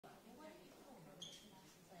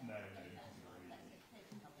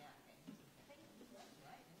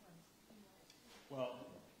Well,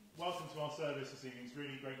 welcome to our service this evening. It's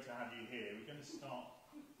really great to have you here. We're going to start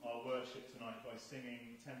our worship tonight by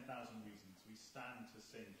singing 10,000 Reasons. We stand to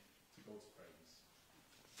sing to God's praise.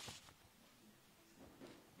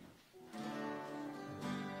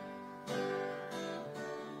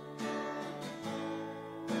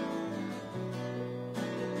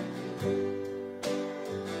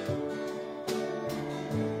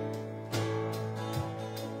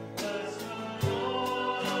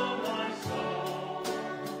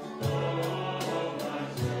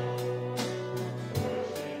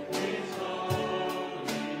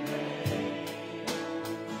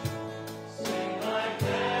 Sing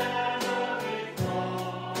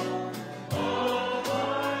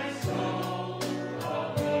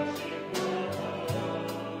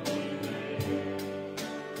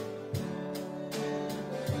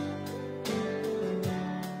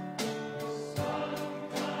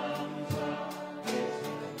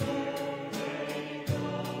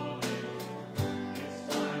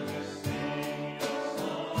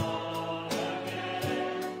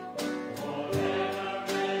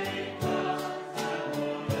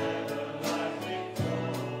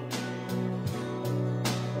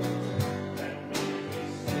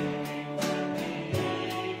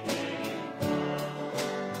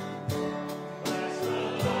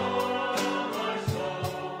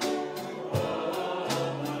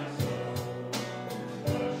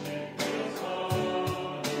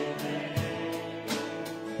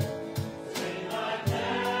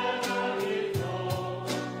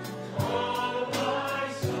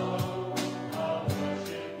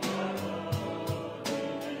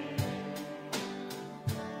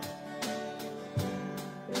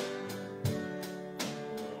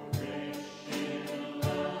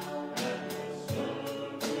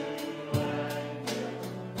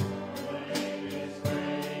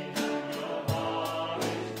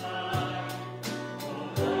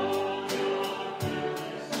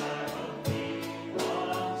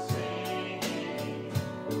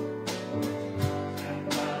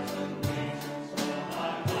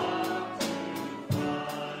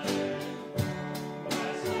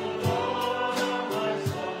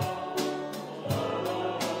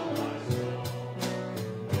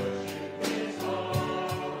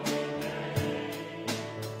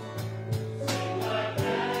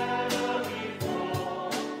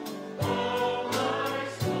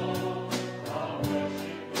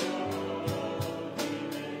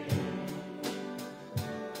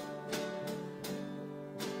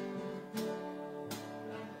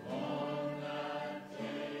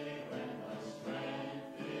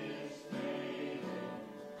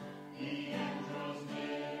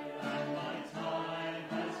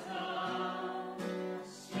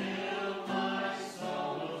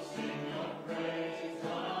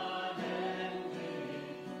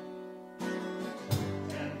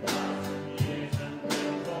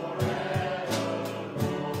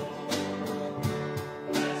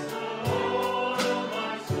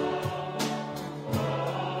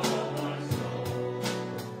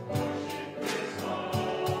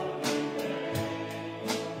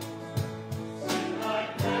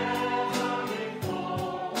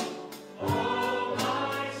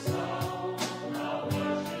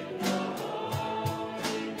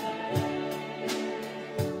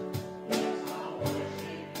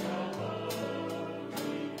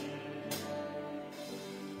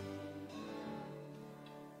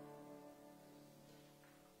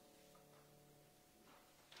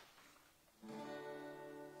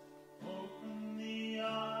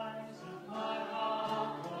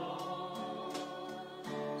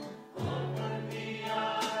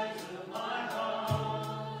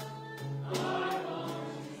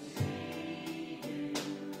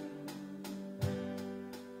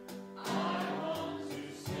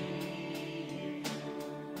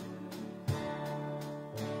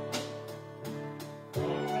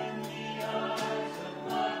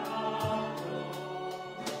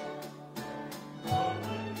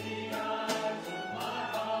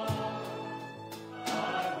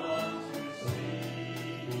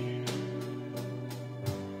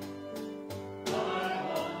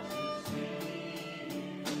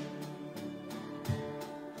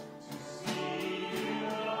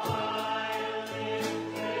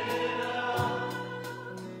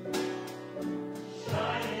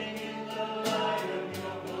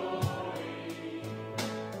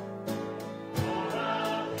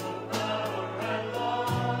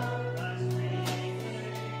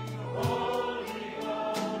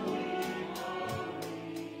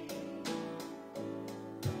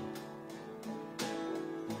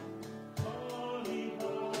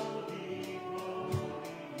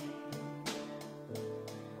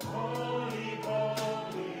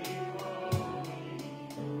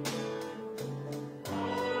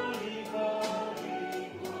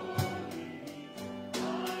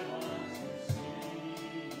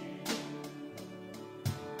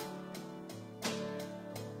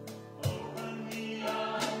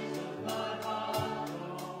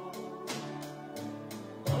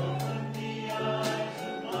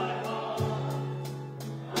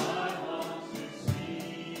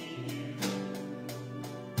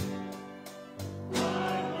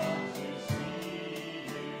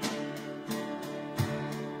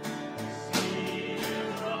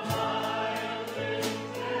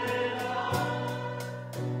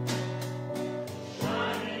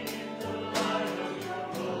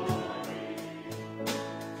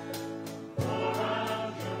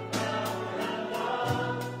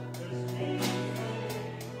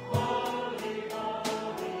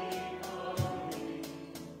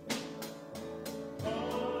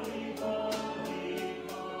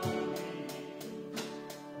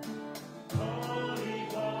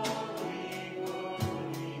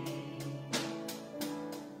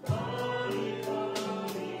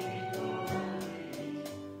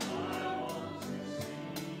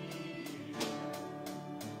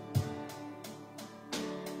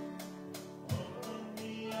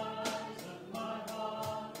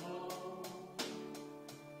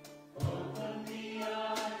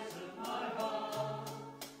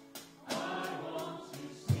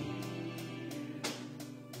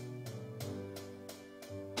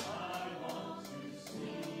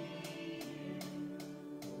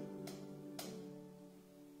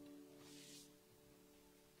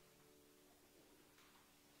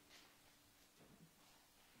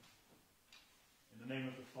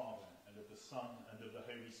Son, and of the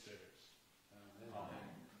Holy Spirit. Amen.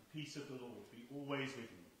 The peace of the Lord be always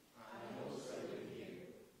with you. And also with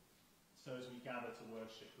you. So as we gather to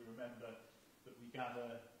worship, we remember that we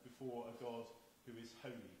gather before a God who is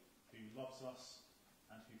holy, who loves us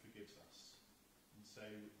and who forgives us. And so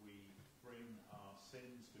we bring our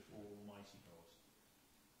sins before Almighty God.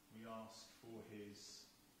 We ask for his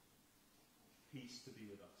peace to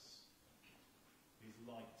be with us, his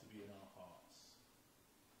light to be in our hearts.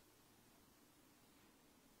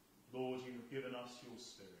 Lord, you have given us your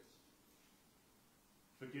Spirit.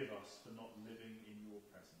 Forgive us for not living in your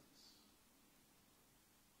presence.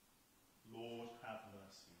 Lord, have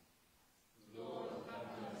mercy. Lord, have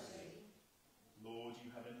mercy. Lord,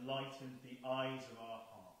 you have enlightened the eyes of our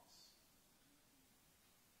hearts.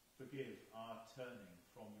 Forgive our turning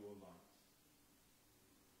from your light.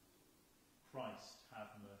 Christ,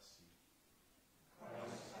 have mercy.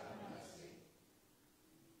 Christ, have mercy.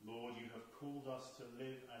 Lord, you have called us to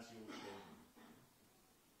live as your children.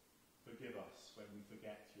 Forgive us when we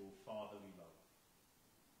forget your fatherly love.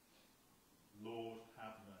 Lord,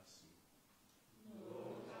 have mercy.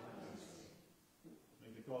 Lord, have mercy. May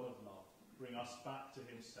the God of love bring us back to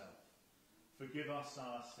himself, forgive us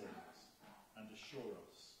our sins, and assure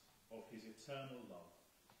us of his eternal love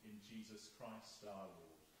in Jesus Christ our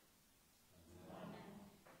Lord. Amen.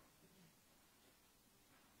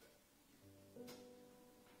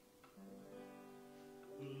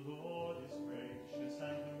 The Lord is gracious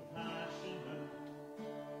and compassionate,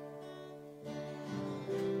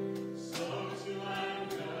 slow to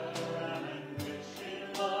anger and rich in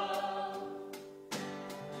love.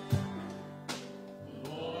 The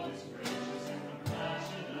Lord is gracious and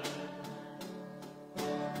compassionate,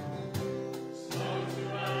 slow to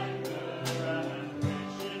anger and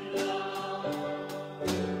rich in love.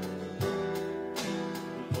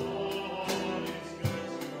 The Lord is good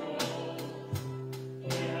to all.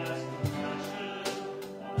 He has compassion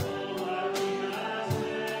on all that he has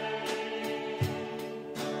made.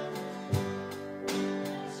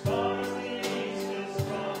 As far as the east is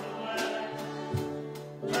from the west,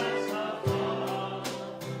 that's how far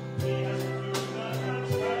he has removed the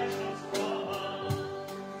transgressions from us.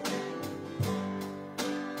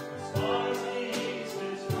 As far as the east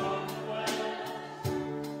is from the west,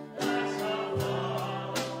 that's how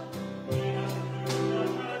far he has removed the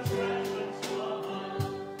transgressions from us.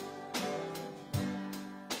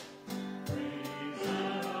 Praise the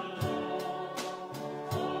Lord,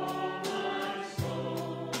 oh my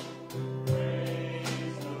soul.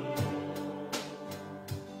 Praise the Lord.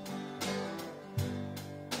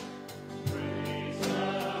 Praise the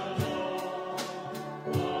Lord,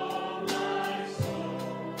 oh my soul.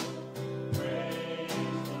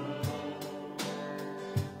 Praise the Lord.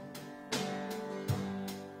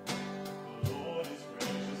 The Lord is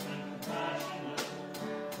gracious and compassionate,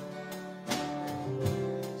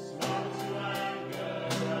 slow to anger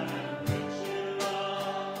and rich in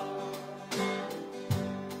love.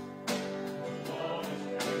 The Lord is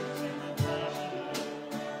gracious and compassionate,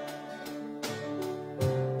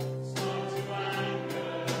 slow to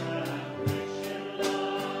anger and rich in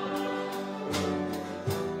love.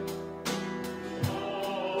 The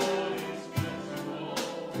Lord is good to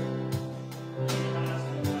all. He has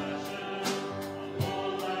compassion on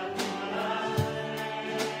all that he has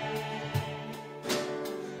made.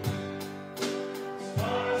 As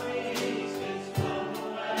far as the east is from the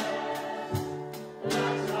west,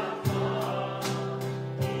 that's how far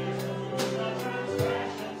he has removed the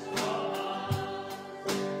transgressions from us.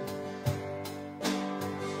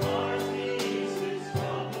 As far as the east is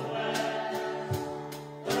from the west,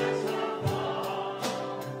 that's how far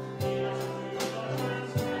he has removed the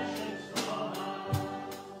transgressions from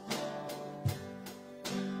us.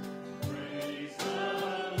 Praise the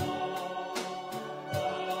Lord, oh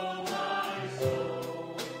my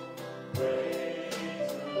soul.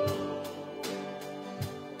 Praise the Lord.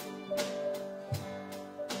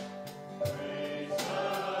 Praise the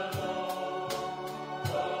Lord,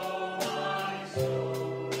 oh my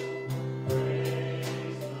soul.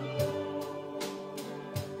 Praise the Lord.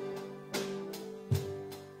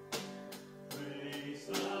 Praise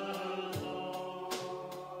the Lord,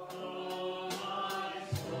 oh my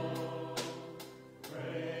soul.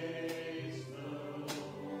 Praise the Lord.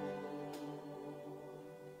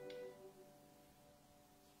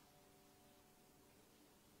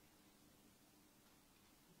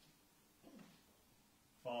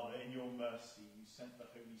 Father, in your mercy, you sent the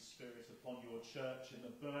Holy Spirit upon your church in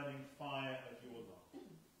the burning fire of your love.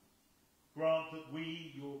 Grant that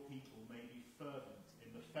we, your people, may be fervent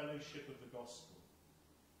in the fellowship of the gospel,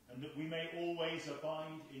 and that we may always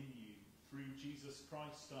abide in you through Jesus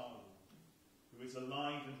Christ our Lord. who is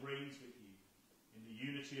alive and reigns with you in the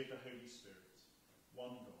unity of the Holy Spirit,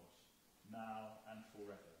 one God, now and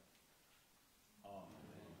forever. Amen.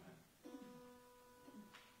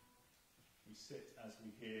 We sit as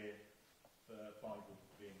we hear the Bible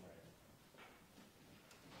being read.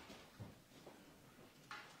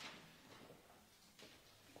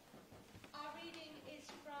 Our reading is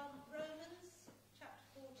from Romans chapter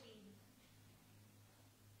 14.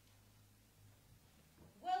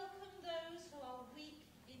 Welcome those who are weak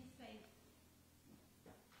in faith,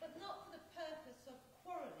 but not for the purpose of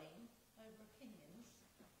quarrelling over opinions.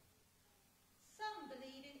 Some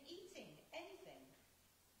believe in eating anything,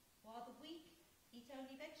 while the weak eat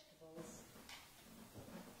only vegetables.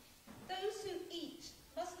 Those who eat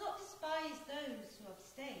must not despise those who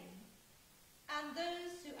abstain, and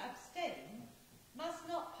those who abstain must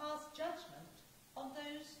not pass judgment on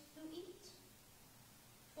those who eat,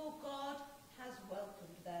 for God has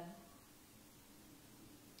welcomed them.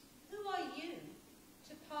 Who are you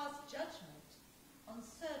to pass judgment on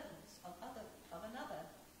servants of another?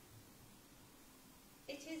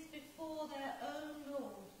 It is before their own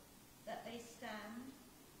Lord that they stand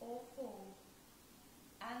or fall,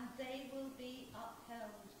 and they will be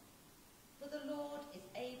upheld, for the Lord is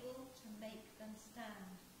able to make them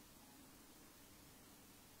stand.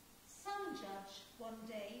 Some judge one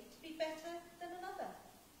day to be better than another,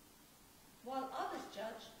 while others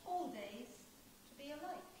judge all days to be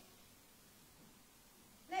alike.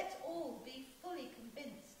 Let all be fully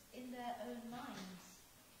convinced in their own minds.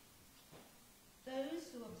 Those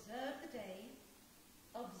who observe the day,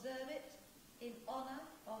 observe it in honour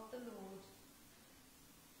of the Lord.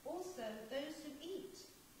 Also those who eat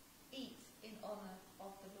in honour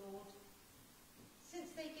of the Lord, since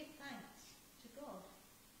they give thanks to God,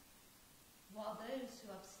 while those who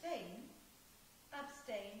abstain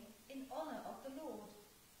in honour of the Lord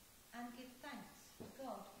and give thanks to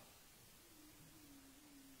God.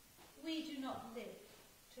 We do not live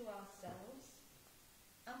to ourselves,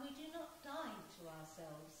 and we do not die to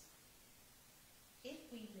ourselves.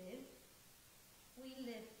 If we live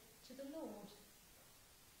to the Lord,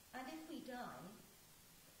 and if we die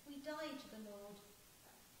to the Lord.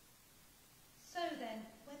 So then,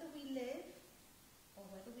 whether we live or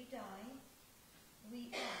whether we die,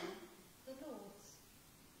 we are the Lord's.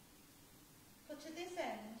 For to this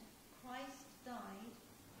end Christ died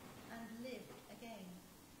and lived again,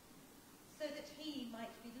 so that he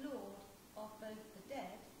might be Lord of both the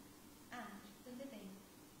dead and the living.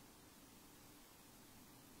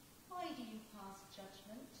 Why do you pass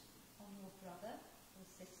judgment on your brother or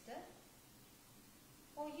sister?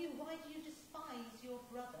 Or you, why do you despise your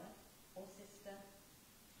brother or sister?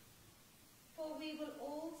 For we will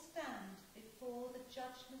all stand before the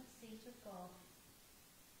judgment seat of God.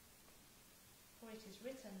 For it is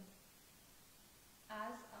written,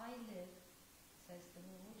 "As I live, says the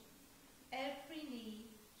Lord, every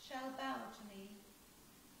knee shall bow to me,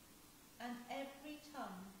 and every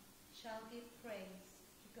tongue shall give praise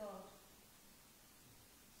to God."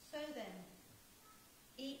 So then,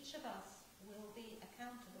 each of us will be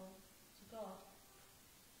accountable to God.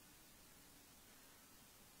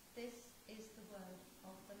 This is the word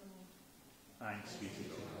of the Lord. Thanks be to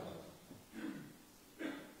God.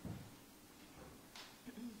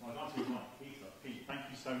 Well, I'd like to invite Peter. Pete, thank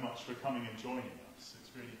you so much for coming and joining us.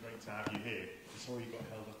 It's really great to have you here. I'm sorry you got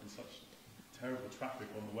held up in such terrible traffic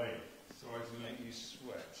on the way. Sorry to make you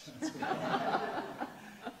sweat.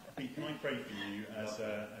 Pete, can I pray for you as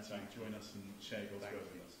you join us and share God's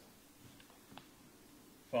word with us?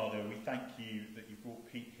 Father, we thank you that you brought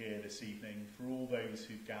Pete here this evening, for all those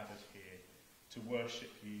who've gathered here to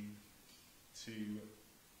worship you, to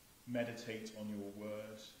meditate on your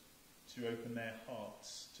word, to open their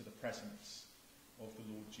hearts to the presence of the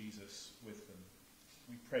Lord Jesus with them.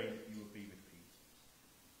 We pray that you would be with Pete,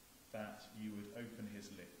 that you would open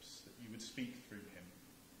his lips, that you would speak through him,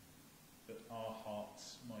 that our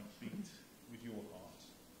hearts might beat with your heart.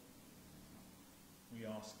 We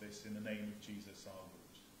ask this in the name of Jesus our Lord.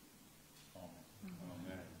 Amen.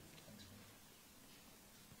 Amen. Thanks.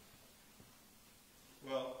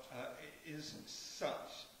 Well, it is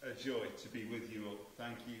such a joy to be with you all.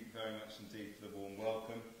 Thank you very much indeed for the warm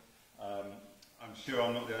welcome. I'm sure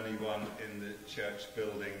I'm not the only one in the church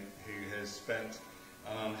building who has spent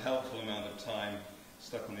an unhelpful amount of time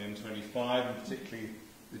stuck on the M25, and particularly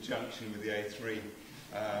the junction with the A3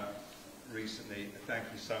 recently.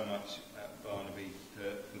 Thank you so much, Barnaby,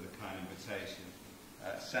 for the kind invitation.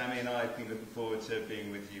 Sammy and I have been looking forward to being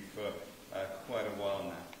with you for quite a while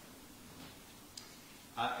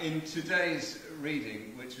now. In today's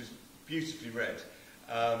reading, which was beautifully read,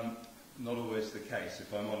 not always the case,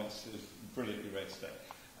 if I'm honest. It was brilliantly read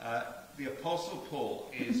today. The Apostle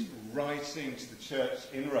Paul is writing to the church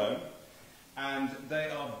in Rome, and they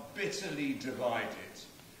are bitterly divided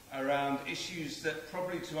around issues that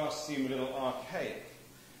probably to us seem a little archaic,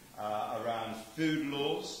 around food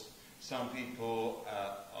laws. Some people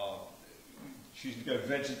are choosing to go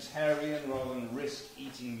vegetarian rather than risk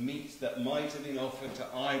eating meat that might have been offered to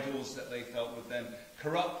idols that they felt would then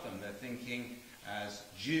corrupt them. They're thinking as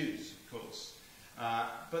Jews, of course.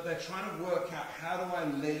 But they're trying to work out, how do I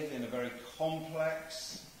live in a very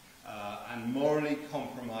complex and morally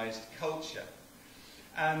compromised culture?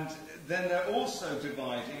 And then they're also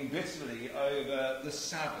dividing bitterly over the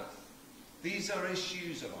Sabbath. These are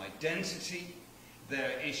issues of identity.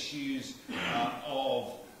 They're issues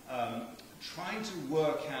of trying to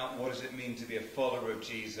work out what does it mean to be a follower of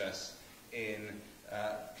Jesus in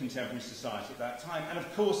contemporary society at that time. And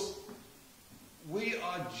of course, we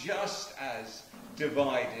are just as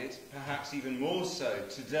divided, perhaps even more so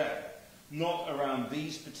today, not around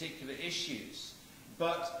these particular issues,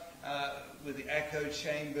 but with the echo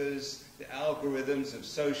chambers, the algorithms of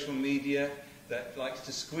social media that likes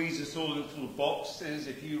to squeeze us all into little boxes.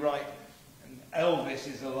 If you write Elvis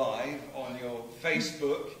is alive on your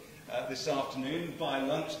Facebook this afternoon, by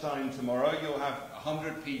lunchtime tomorrow you'll have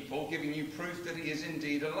 100 people giving you proof that he is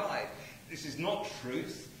indeed alive. This is not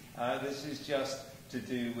truth. This is just to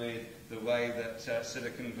do with the way that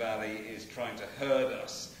Silicon Valley is trying to herd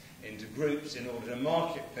us into groups in order to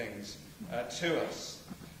market things to us.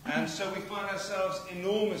 And so we find ourselves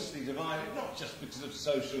enormously divided, not just because of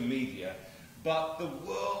social media, but the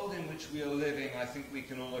world in which we are living, I think we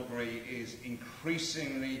can all agree, is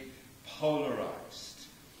increasingly polarized.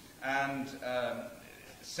 And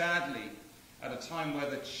sadly, at a time where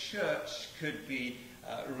the church could be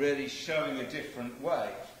really showing a different way,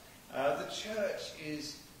 the church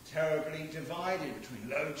is terribly divided between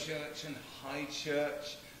low church and high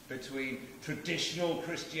church, between traditional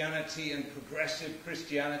Christianity and progressive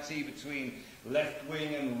Christianity, between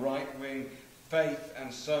left-wing and right-wing faith,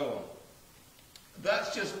 and so on.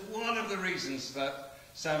 That's just one of the reasons that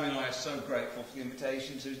Sam and I are so grateful for the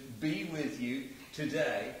invitation to be with you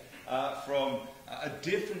today from a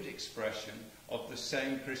different expression of the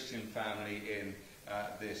same Christian family in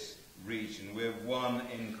this region. We're one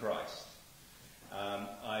in Christ.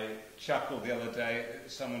 I chuckled the other day.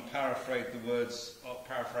 Someone paraphrased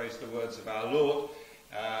the words of our Lord.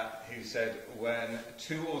 He said, "When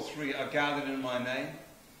 2 or 3 are gathered in my name,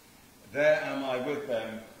 there am I with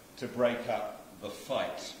them to break up the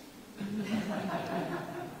fight."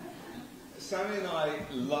 Sammy and I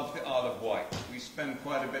love the Isle of Wight. We spend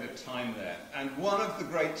quite a bit of time there. And one of the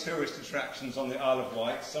great tourist attractions on the Isle of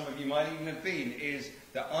Wight, some of you might even have been, is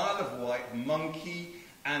the Isle of Wight Monkey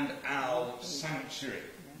and Owl Sanctuary.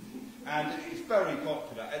 And it's very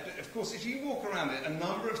popular. Of course, if you walk around it, a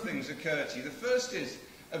number of things occur to you. The first is,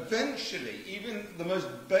 eventually, even the most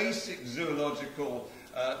basic zoological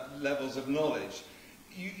levels of knowledge,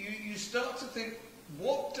 you start to think,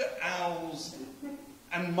 what do owls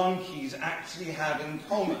and monkeys actually have in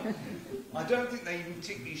common? I don't think they even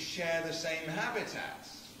particularly share the same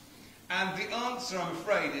habitats. And the answer, I'm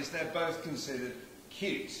afraid, is they're both considered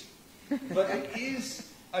cute. But it is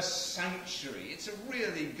a sanctuary. It's a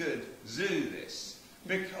really good zoo, this,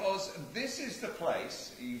 because this is the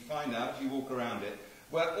place, you find out if you walk around it,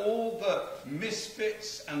 where all the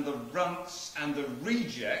misfits and the runts and the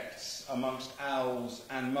rejects amongst owls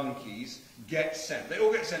and monkeys get sent. They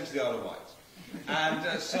all get sent to the Isle of Wight.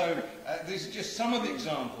 And so these are just some of the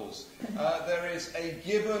examples. There is a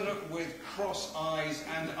gibbon with cross eyes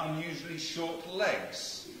and unusually short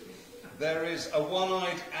legs. There is a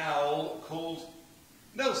one-eyed owl called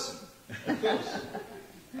Nelson, of course.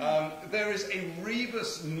 There is a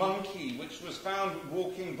rebus monkey which was found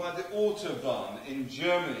walking by the Autobahn in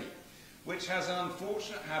Germany, which has an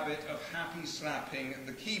unfortunate habit of happy slapping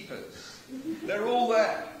the keepers. They're all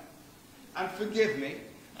there. And forgive me,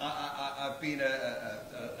 I've been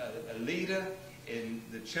a leader in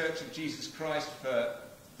the Church of Jesus Christ for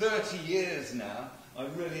 30 years now. I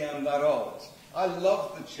really am that old. I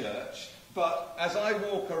love the church, but as I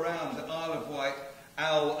walk around the Isle of Wight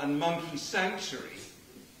Owl and Monkey Sanctuary,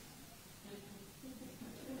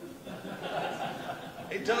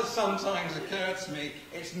 it does sometimes occur to me,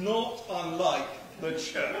 it's not unlike the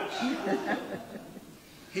church.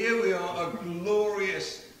 Here we are, a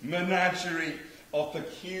glorious menagerie of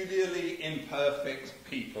peculiarly imperfect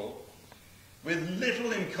people, with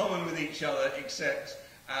little in common with each other except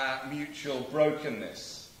our mutual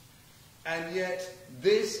brokenness. And yet,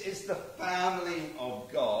 this is the family of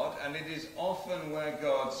God, and it is often where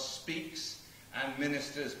God speaks and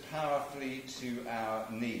ministers powerfully to our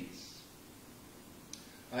needs.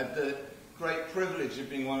 I have the great privilege of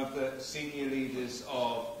being one of the senior leaders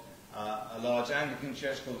of a large Anglican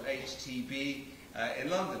church called HTB in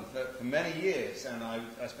London for many years, and I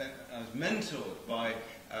was mentored by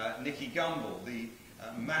Nicky Gumbel, the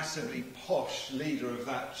massively posh leader of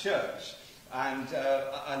that church, and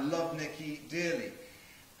I love Nicky dearly.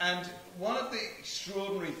 And one of the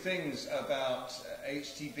extraordinary things about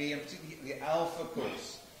HTB, and particularly the Alpha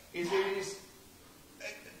course, is it is,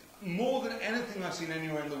 more than anything I've seen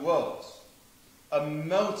anywhere in the world, a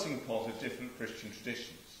melting pot of different Christian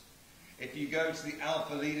traditions. If you go to the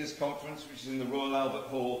Alpha Leaders Conference, which is in the Royal Albert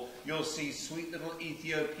Hall, you'll see sweet little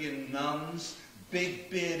Ethiopian nuns, big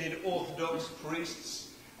bearded Orthodox priests,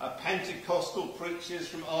 Pentecostal preachers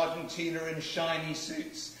from Argentina in shiny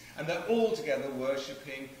suits, and they're all together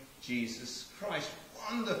worshipping Jesus Christ.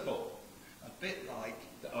 Wonderful. A bit like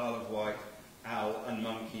the Isle of Wight Owl and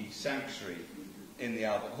Monkey Sanctuary in the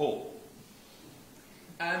Albert Hall.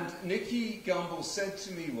 And Nicky Gumbel said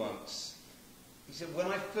to me once, he said, when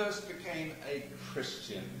I first became a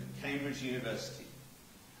Christian at Cambridge University,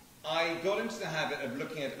 I got into the habit of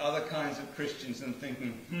looking at other kinds of Christians and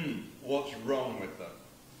thinking, what's wrong with them?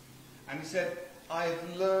 And he said,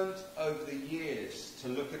 I've learned over the years to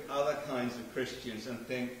look at other kinds of Christians and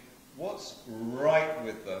think, what's right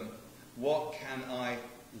with them? What can I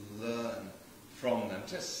learn from them?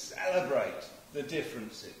 To celebrate the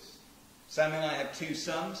differences. Sam and I have 2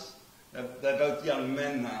 sons. They're both young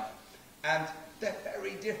men now. And they're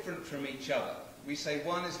very different from each other. We say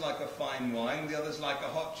one is like a fine wine, the other's like a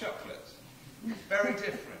hot chocolate. Very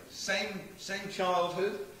different. Same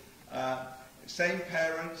childhood, same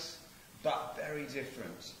parents, but very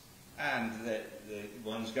different. And the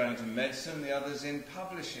one's going to medicine, the other's in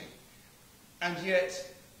publishing. And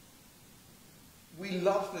yet, we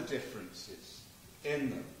love the differences in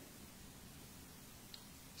them.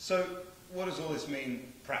 So, what does all this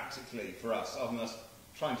mean practically for us, other than us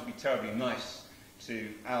trying to be terribly nice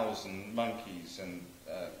to owls and monkeys and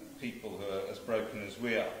people who are as broken as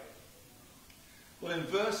we are? Well, in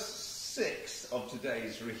verse 6 of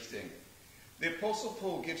today's reading, the Apostle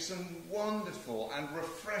Paul gives some wonderful and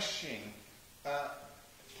refreshing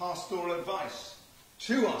pastoral advice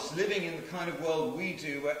to us living in the kind of world we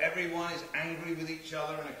do, where everyone is angry with each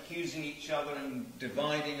other and accusing each other and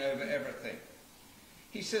dividing over everything.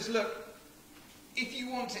 He says, look, if you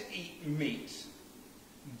want to eat meat,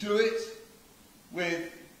 do it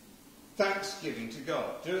with thanksgiving to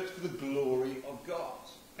God. Do it for the glory of God.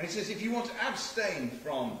 And he says, if you want to abstain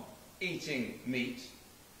from eating meat,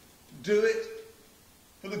 do it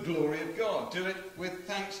for the glory of God. Do it with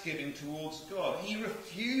thanksgiving towards God. He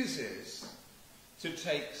refuses to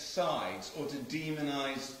take sides or to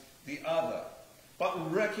demonize the other,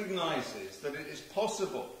 but recognizes that it is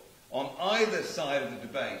possible on either side of the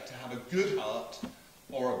debate to have a good heart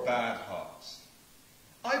or a bad heart.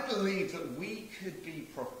 I believe that we could be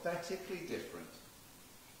prophetically different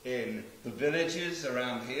in the villages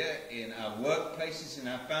around here, in our workplaces, in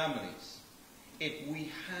our families, if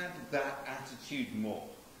we had that attitude more.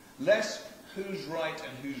 Less who's right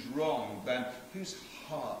and who's wrong than whose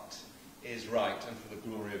heart is right and for the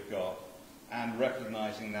glory of God, and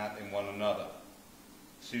recognizing that in one another.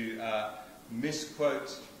 To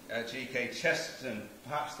misquote G.K. Chesterton,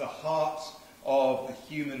 perhaps the heart of the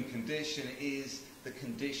human condition is the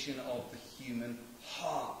condition of the human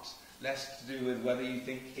heart. Less to do with whether you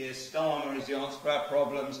think Keir Starmer is the answer to our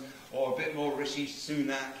problems, or a bit more Rishi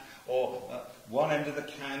Sunak, or one end of the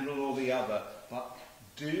candle or the other. But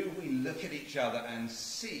do we look at each other and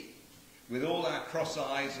see, with all our cross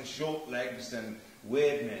eyes and short legs and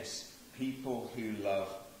weirdness, people who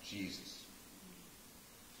love Jesus?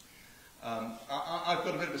 I've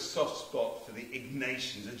got a bit of a soft spot for the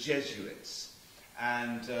Ignatians, the Jesuits,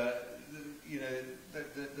 and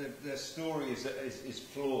their story is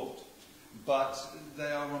flawed, but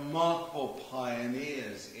they are remarkable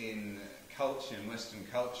pioneers in culture, in Western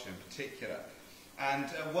culture in particular. And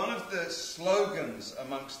one of the slogans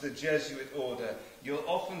amongst the Jesuit order, you'll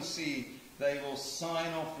often see they will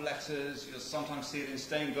sign off letters, you'll sometimes see it in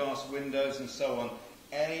stained glass windows and so on,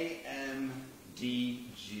 AMDG.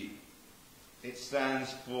 It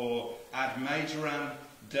stands for Ad Majorem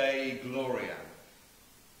Dei Gloriam,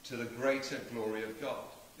 to the greater glory of God.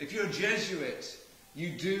 If you're a Jesuit, you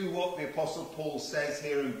do what the Apostle Paul says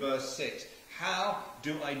here in verse 6. How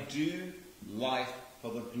do I do life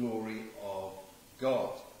for the glory of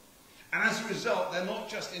God? And as a result, they're not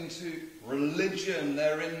just into religion,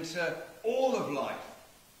 they're into all of life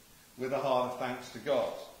with a heart of thanks to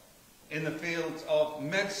God. In the field of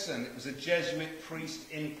medicine, it was a Jesuit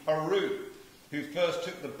priest in Peru who first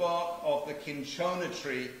took the bark of the cinchona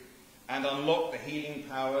tree and unlocked the healing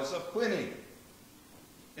powers of quinine.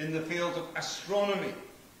 In the field of astronomy,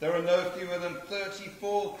 there are no fewer than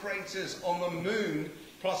 34 craters on the moon,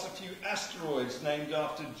 plus a few asteroids named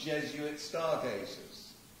after Jesuit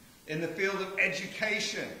stargazers. In the field of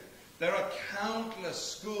education, there are countless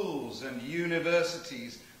schools and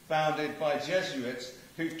universities founded by Jesuits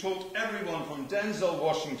who've taught everyone from Denzel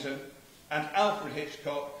Washington and Alfred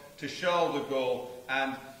Hitchcock to Charles de Gaulle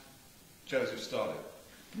and Joseph Stalin.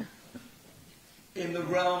 In the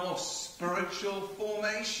realm of spiritual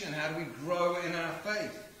formation, how do we grow in our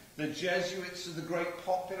faith? The Jesuits are the great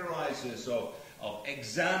popularizers of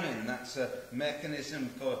examine. That's a mechanism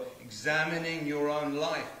for examining your own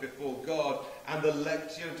life before God. And the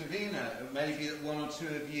Lectio Divina. Maybe that one or two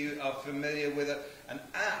of you are familiar with an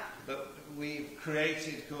app that we've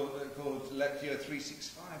created called Lectio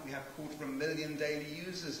 365. We have 250,000 daily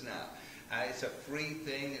users now. It's a free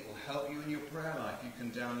thing. It will help you in your prayer life. You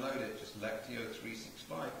can download it. Just Lectio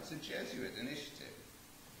 365. It's a Jesuit initiative.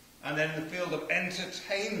 And then in the field of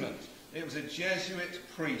entertainment, it was a Jesuit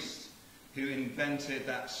priest who invented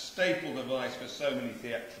that staple device for so many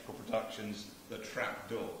theatrical productions, the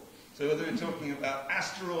trapdoor. So whether we're talking about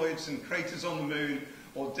asteroids and craters on the moon,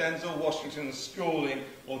 or Denzel Washington schooling,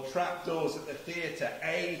 or trapdoors at the theatre,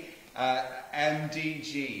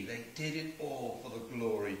 MDG, they did it all for the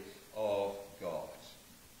glory of God.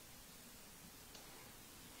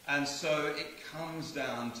 And so it comes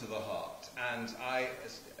down to the heart. And I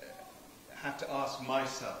have to ask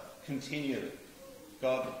myself continually,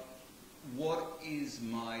 God, what is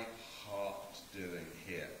my heart doing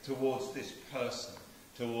here towards this person,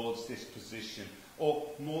 towards this position? Or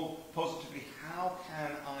more positively, how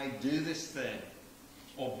can I do this thing,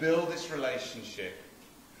 or build this relationship,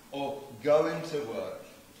 or go into work,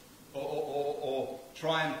 or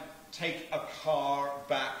try and take a car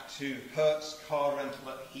back to Hertz Car Rental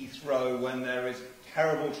at Heathrow when there is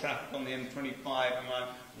terrible traffic on the M25 and I'm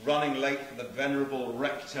running late for the venerable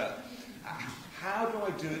rector? How do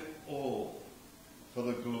I do it all for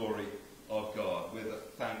the glory of God with a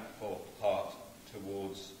thankful heart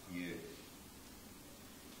towards you?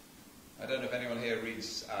 I don't know if anyone here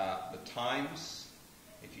reads the Times.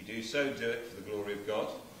 If you do so, do it for the glory of God.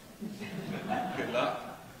 Good luck.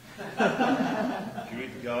 If you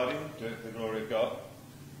read the Guardian, do it for the glory of God.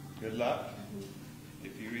 Good luck.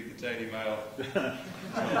 If you read the Daily Mail, it's not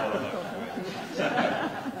hard enough.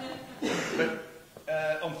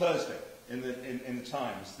 But on Thursday, in the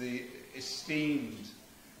Times, the esteemed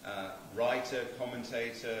writer,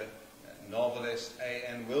 commentator, novelist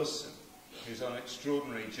A.N. Wilson, who's on an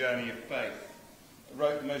extraordinary journey of faith,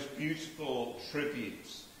 wrote the most beautiful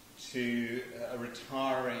tributes to a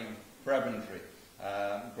retiring prebendary,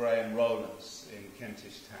 Graham Rowlands, in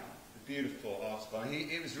Kentish Town. A beautiful article.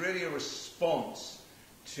 It was really a response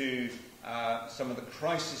to some of the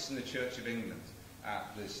crisis in the Church of England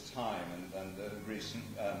at this time and the recent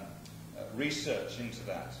research into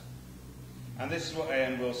that. And this is what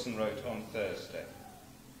A.N. Wilson wrote on Thursday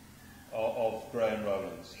of Graham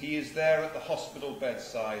Rowlands. He is there at the hospital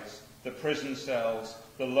bedsides, the prison cells,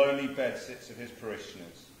 the lonely bedsits of his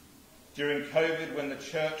parishioners. During COVID, when the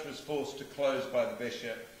church was forced to close by the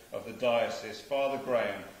bishop of the diocese, Father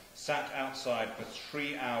Graham sat outside for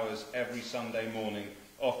 3 hours every Sunday morning,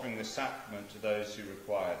 offering the sacrament to those who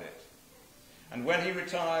required it. And when he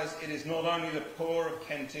retires, it is not only the poor of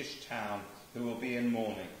Kentish Town who will be in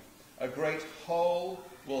mourning. A great hole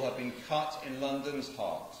will have been cut in London's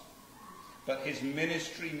heart. But his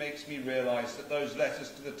ministry makes me realise that those letters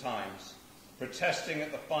to the Times, protesting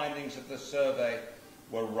at the findings of the survey,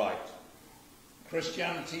 were right.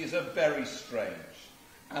 Christianity is a very strange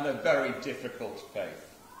and a very difficult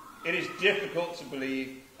faith. It is difficult to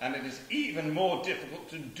believe, and it is even more difficult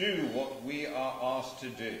to do what we are asked to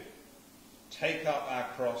do. Take up our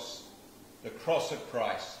cross, the cross of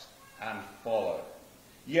Christ, and follow.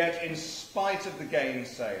 Yet, in spite of the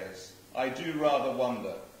gainsayers, I do rather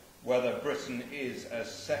wonder whether Britain is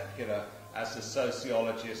as secular as the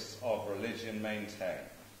sociologists of religion maintain.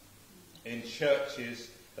 In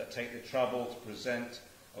churches that take the trouble to present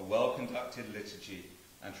a well-conducted liturgy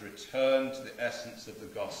and to return to the essence of the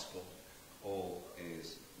gospel, all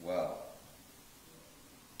is well.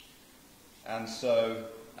 And so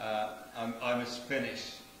I must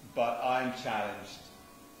finish, but I'm challenged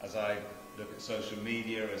as I look at social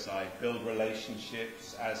media, as I build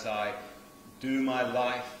relationships, as I do my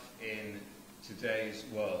life in today's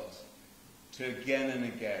world, to again and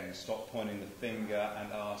again stop pointing the finger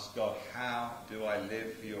and ask God, how do I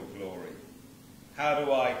live for your glory? How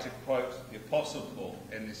do I, to quote the Apostle Paul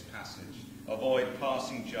in this passage, avoid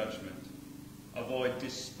passing judgment? Avoid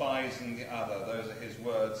despising the other. Those are his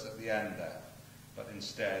words at the end there. But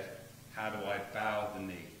instead, how do I bow the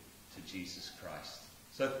knee to Jesus Christ?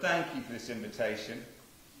 So thank you for this invitation,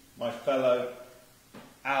 my fellow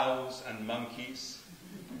owls and monkeys,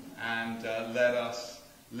 and let us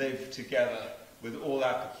live together with all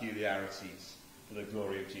our peculiarities for the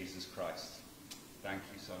glory of Jesus Christ. Thank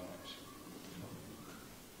you so much.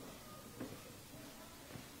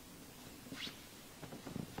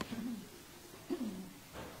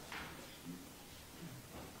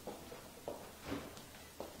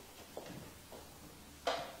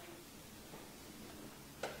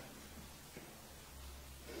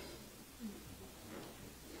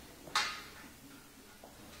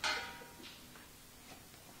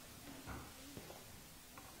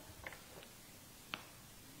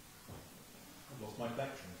 My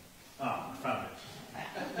lectern. I found it.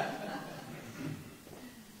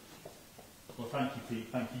 Well, thank you, Pete.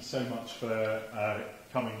 Thank you so much for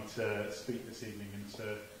coming to speak this evening and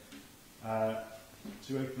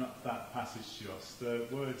to open up that passage to us. The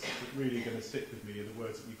words that really going to stick with me are the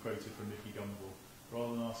words that you quoted from Nicky Gumbel.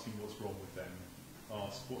 Rather than asking what's wrong with them,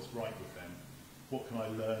 ask what's right with them. What can I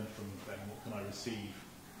learn from them? What can I receive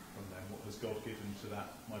from them? What has God given to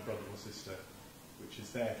that, my brother or sister, which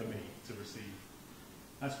is there for me to receive?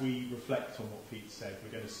 As we reflect on what Pete said,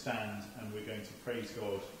 we're going to stand and we're going to praise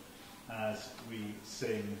God as we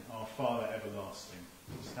sing Our Father Everlasting.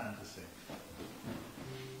 We'll stand to sing.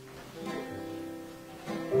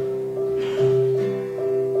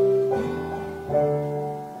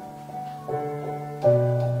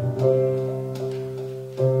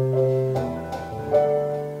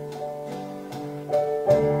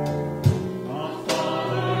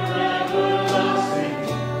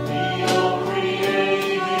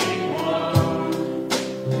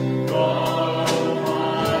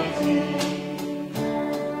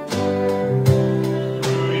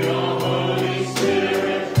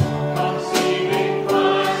 Spirit, come see me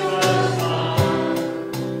Christ.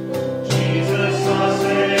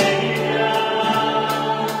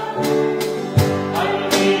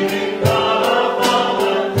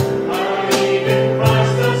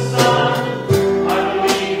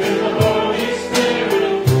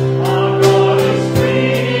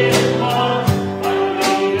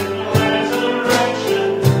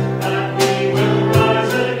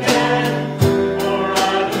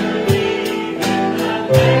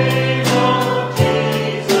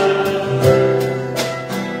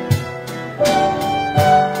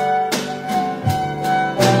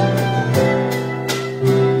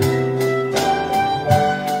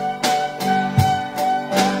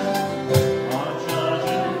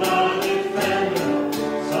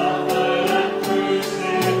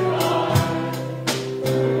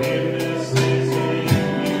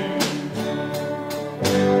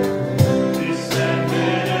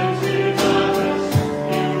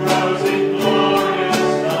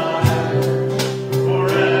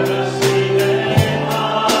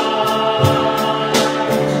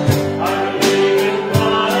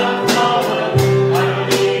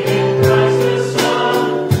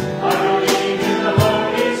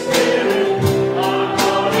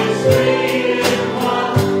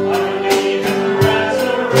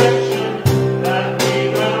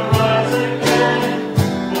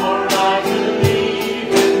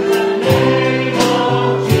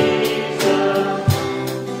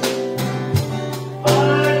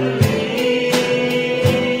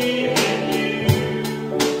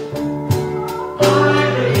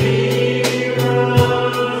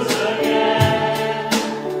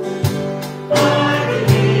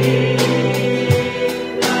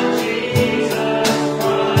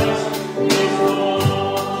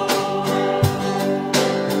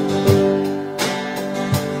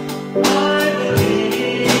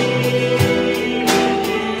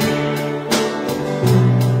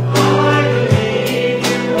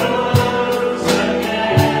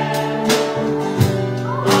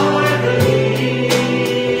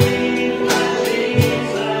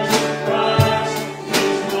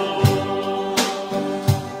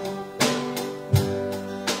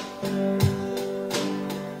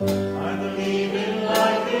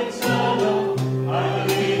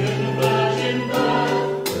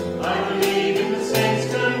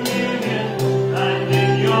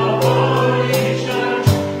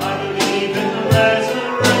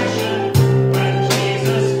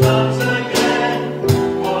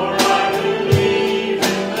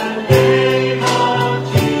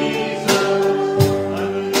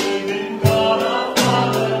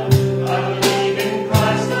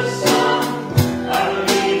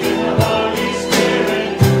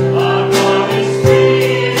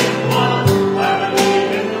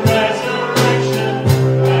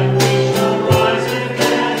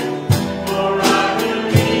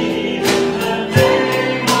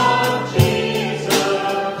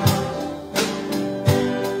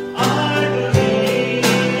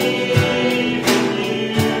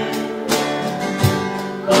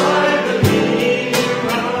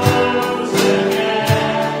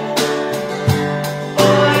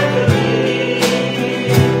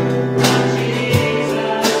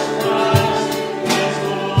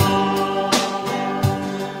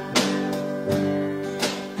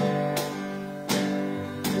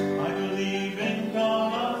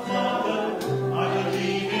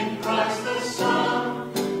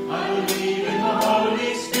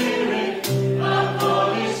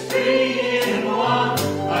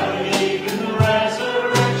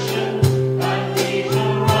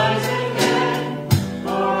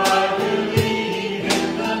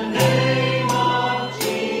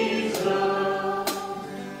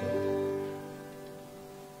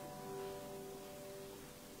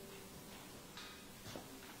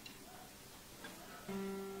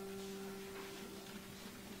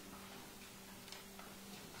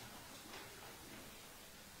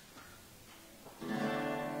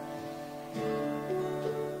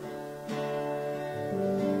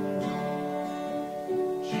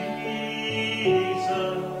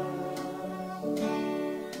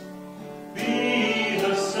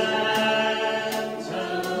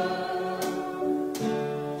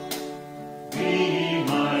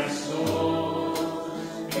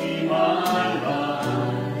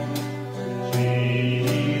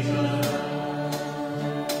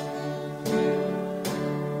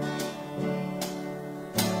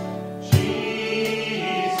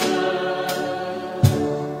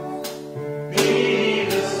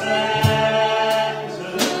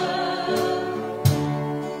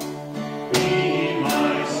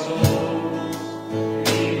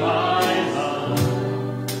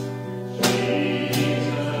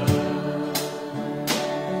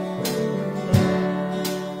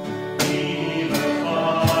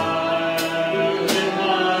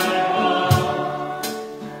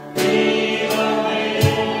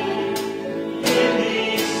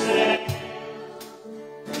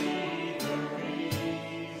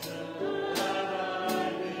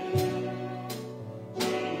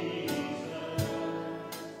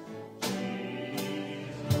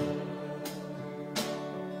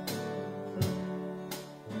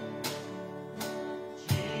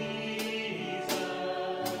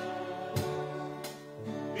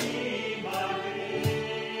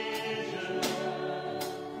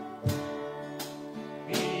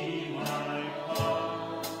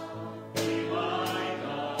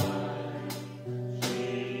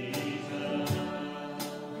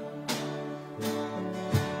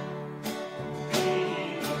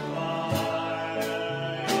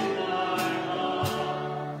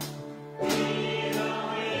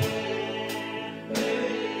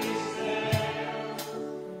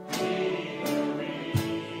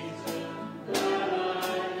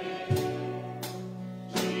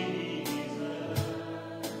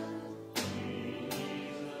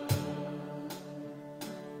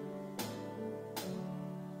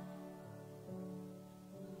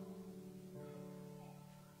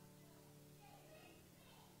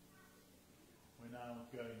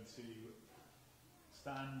 to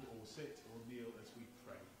stand or sit or kneel as we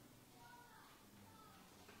pray.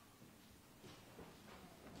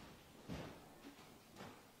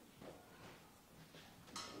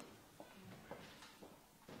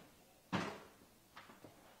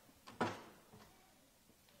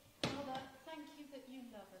 Father, thank you that you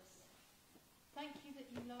love us. Thank you that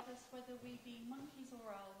you love us whether we be monkeys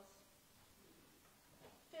or owls.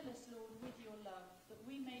 Fill us, Lord, with your love, that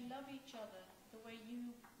we may love each other the way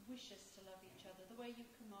you wish us to love each other, the way you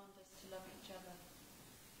command us to love each other.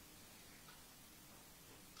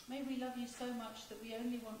 May we love you so much that we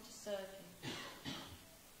only want to serve you.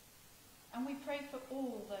 And we pray for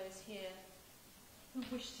all those here who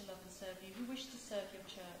wish to love and serve you, who wish to serve your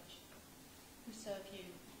church, who serve you.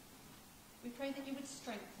 We pray that you would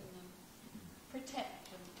strengthen them, protect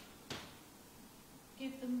them,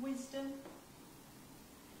 give them wisdom,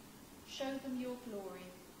 show them your glory.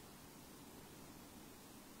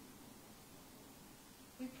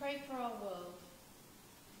 We pray for our world.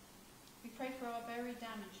 We pray for our very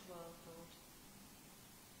damaged world, Lord.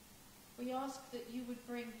 We ask that you would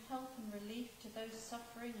bring help and relief to those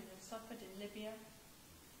suffering and have suffered in Libya.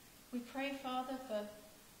 We pray, Father, for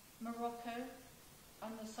Morocco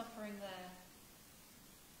and the suffering there.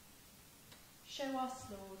 Show us,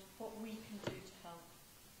 Lord, what we can do to help.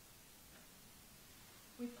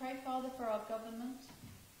 We pray, Father, for our government,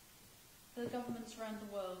 the governments around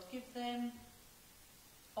the world. Give them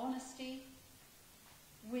honesty,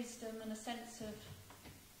 wisdom, and a sense of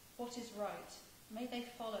what is right. May they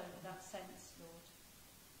follow that sense, Lord.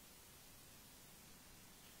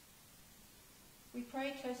 We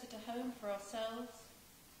pray closer to home for ourselves,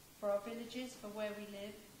 for our villages, for where we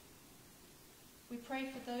live. We pray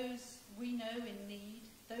for those we know in need,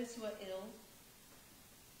 those who are ill,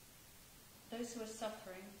 those who are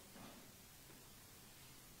suffering.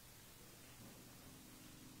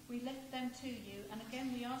 We lift them to you, and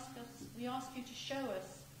again we ask you to show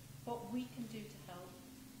us what we can do to help.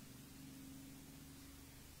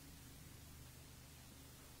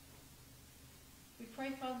 We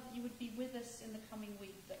pray, Father, that you would be with us in the coming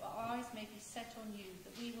week, that our eyes may be set on you,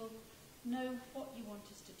 that we will know what you want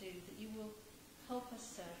us to do, that you will help us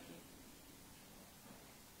serve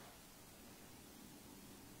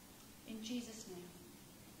you. In Jesus' name,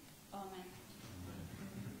 amen.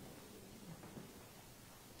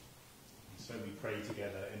 So we pray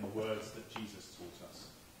together in the words that Jesus taught us.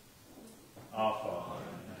 Our Father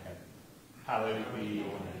in heaven, hallowed be your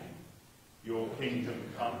name. Your kingdom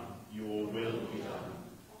come, your will be done,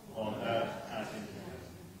 on earth as in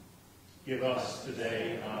heaven. Give us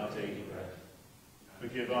today our daily bread.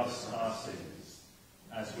 Forgive us our sins,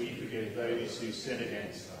 as we forgive those who sin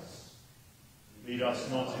against us. Lead us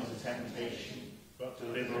not into temptation, but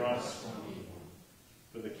deliver us from evil.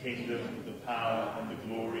 For the kingdom, the power, and the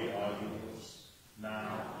glory are yours,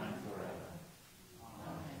 now and forever.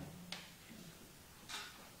 Amen.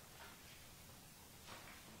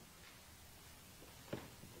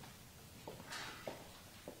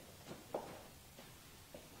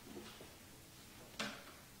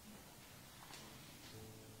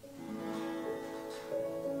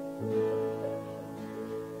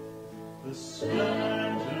 The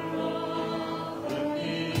splendor of the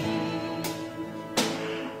King,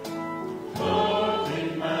 clothed in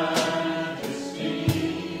majesty,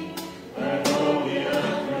 let all the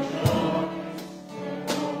earth rejoice, let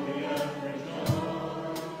all the earth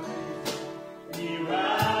rejoice. He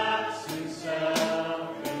wraps himself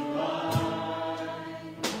in light,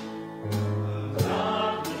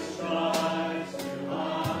 darkness tries to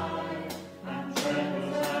hide, and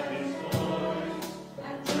trembles at his voice,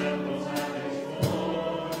 and trembles at his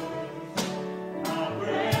voice.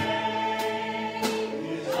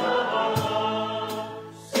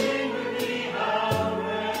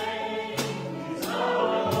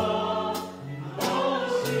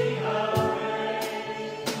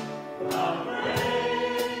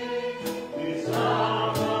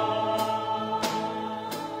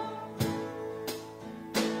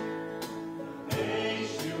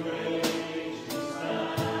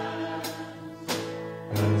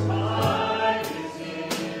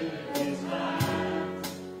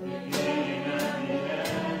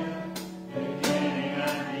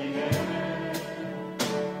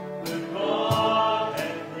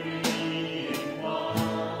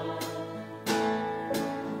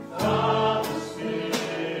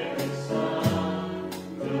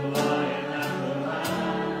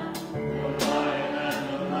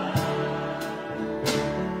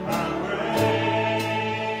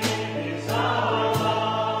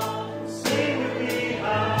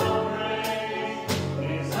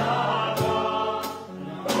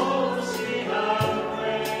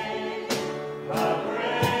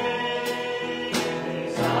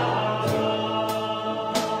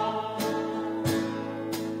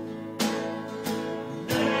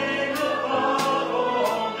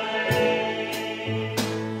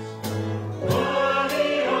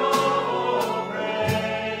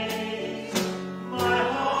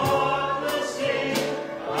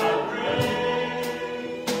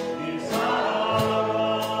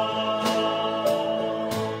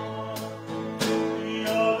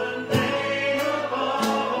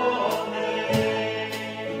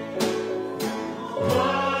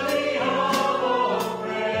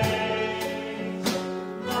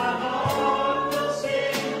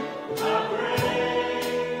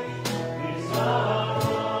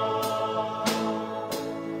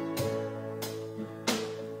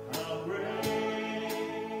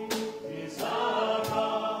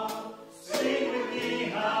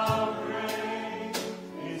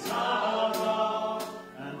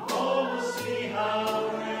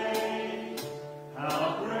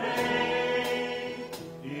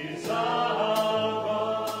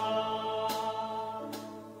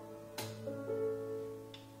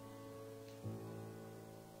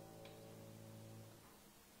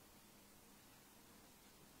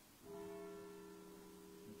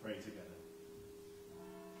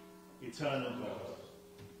 eternal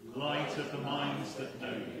God, light of the minds that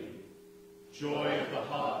know you, joy of the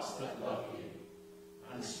hearts that love you,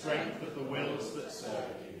 and strength of the wills that serve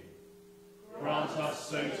you. Grant us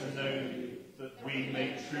so to know you that we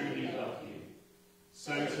may truly love you,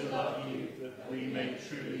 so to love you that we may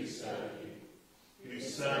truly serve you,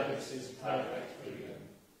 whose service is perfect freedom,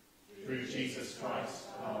 through Jesus Christ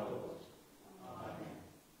our Lord. Amen.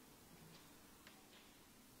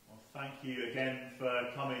 Well, thank you again for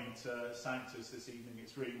coming to Sanctus this evening.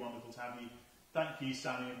 It's really wonderful to have you. Thank you,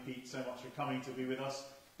 Sammy and Pete, so much for coming to be with us.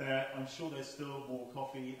 I'm sure there's still more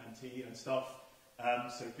coffee and tea and stuff,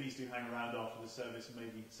 so please do hang around after the service and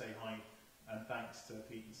maybe say hi, and thanks to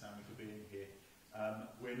Pete and Sammy for being here.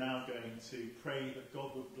 We're now going to pray that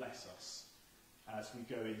God would bless us as we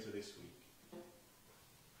go into this week.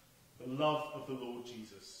 The love of the Lord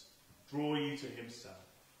Jesus draw you to himself.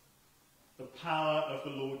 The power of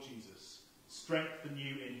the Lord Jesus strengthen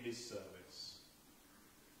you in his service.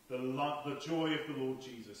 The joy of the Lord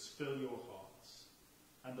Jesus fill your hearts,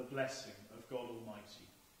 and the blessing of God Almighty,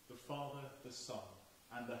 the Father, the Son,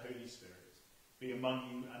 and the Holy Spirit, be among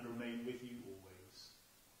you and remain with you always.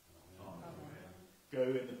 Amen. Amen. Go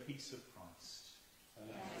in the peace of Christ.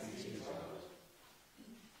 Thanks be to God.